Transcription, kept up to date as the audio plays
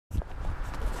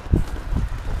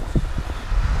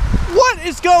What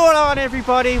is going on,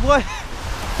 everybody? What?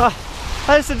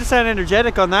 I just had to sound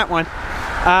energetic on that one.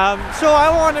 So I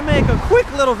want to make a quick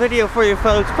little video for you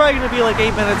folks. Probably going to be like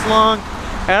 8 minutes long.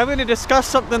 And I'm going to discuss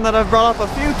something that I've brought up a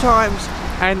few times,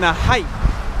 and the height.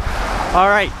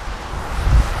 Alright.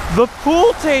 The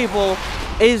pool table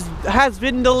has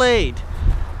been delayed.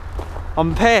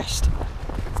 I'm pissed.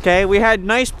 Okay, we had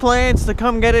nice plans to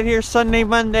come get it here Sunday,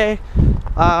 Monday.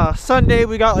 Sunday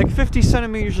we got like 50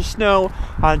 centimeters of snow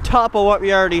on top of what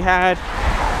we already had.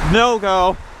 No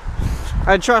go.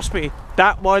 And trust me,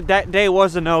 that day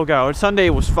was a no-go. And Sunday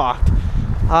was fucked.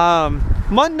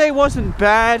 Monday wasn't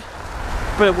bad,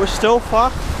 but it was still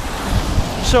fucked.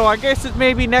 So I guess it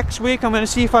may be next week. I'm gonna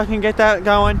see if I can get that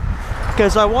going,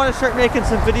 because I want to start making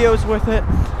some videos with it,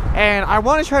 and I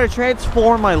want to try to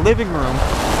transform my living room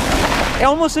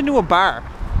almost into a bar.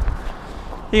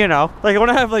 You know, like I want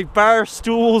to have like bar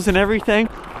stools and everything.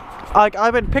 Like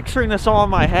I've been picturing this all in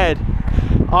my head.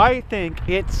 I think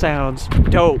it sounds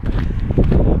dope.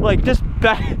 Like just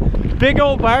big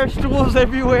old bar stools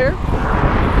everywhere.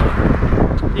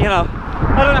 You know,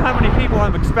 I don't know how many people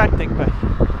I'm expecting, but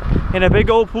in a big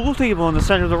old pool table in the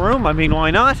center of the room, I mean,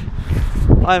 why not?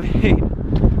 I mean,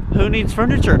 who needs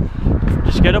furniture?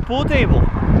 Just get a pool table.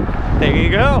 There you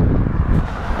go.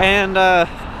 And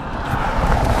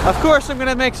of course I'm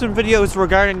gonna make some videos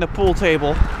regarding the pool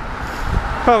table.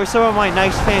 Probably some of my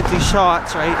nice fancy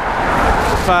shots, right?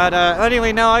 But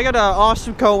anyway, now I got an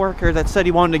awesome coworker that said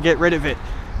he wanted to get rid of it,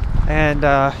 and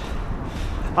I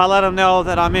let him know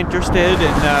that I'm interested,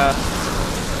 and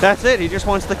that's it. He just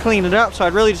wants to clean it up, so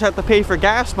I'd really just have to pay for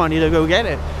gas money to go get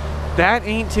it. That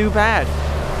ain't too bad,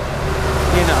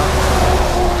 you know.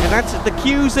 And that's the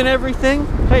queues and everything.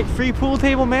 Hey, free pool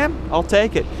table, man, I'll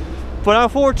take it. But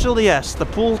unfortunately, yes, the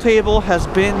pool table has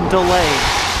been delayed,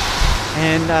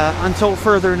 and until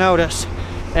further notice.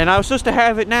 And I was supposed to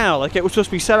have it now, like it was supposed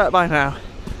to be set up by now,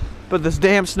 but this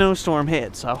damn snowstorm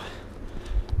hit, so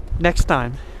next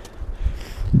time.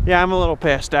 Yeah, I'm a little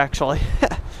pissed, actually.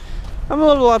 I'm a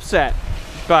little upset,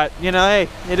 but you know, hey,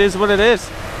 it is what it is.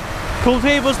 Pool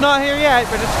table's not here yet,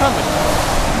 but it's coming.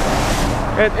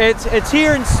 It's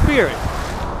here in spirit.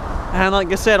 And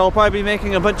like I said, I'll probably be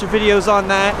making a bunch of videos on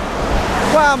that.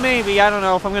 Well, maybe, I don't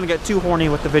know if I'm gonna get too horny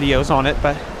with the videos on it,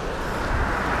 but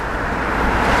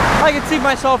I can see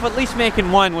myself at least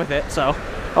making one with it, so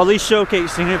at least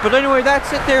showcasing it. But anyway,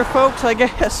 that's it there, folks, I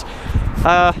guess.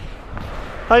 I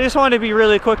just wanted to be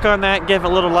really quick on that, give a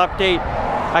little update.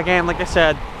 Again, like I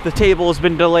said, the table has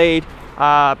been delayed.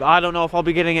 I don't know if I'll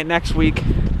be getting it next week.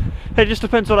 It just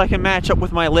depends what I can match up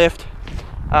with my lift,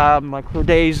 like for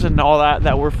days and all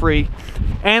that we're free,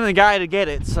 and the guy to get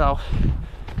it. So,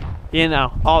 you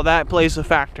know, all that plays a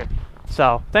factor.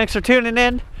 So, thanks for tuning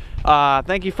in.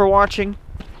 Thank you for watching.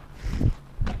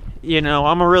 You know,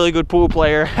 I'm a really good pool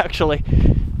player, actually.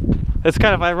 It's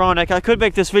kind of ironic. I could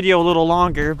make this video a little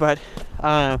longer, but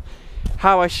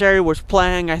how I started was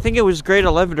playing, I think it was grade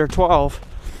 11 or 12,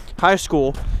 high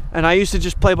school, and I used to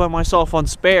just play by myself on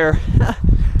spare.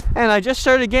 And I just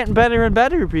started getting better and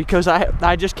better because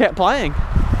I just kept playing,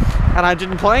 and I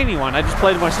didn't play anyone. I just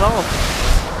played myself.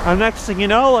 And next thing you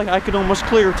know, like I could almost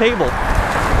clear a table,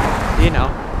 you know.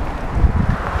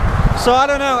 So I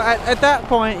don't know. At that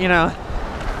point, you know,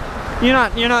 you're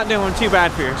not doing too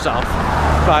bad for yourself.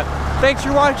 But thanks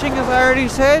for watching, as I already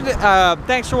said.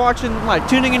 Thanks for watching, like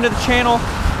tuning into the channel,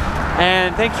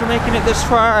 and thanks for making it this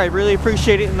far. I really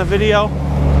appreciate it in the video,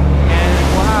 and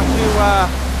we'll have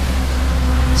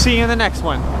to see you in the next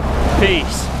one.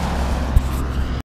 Peace.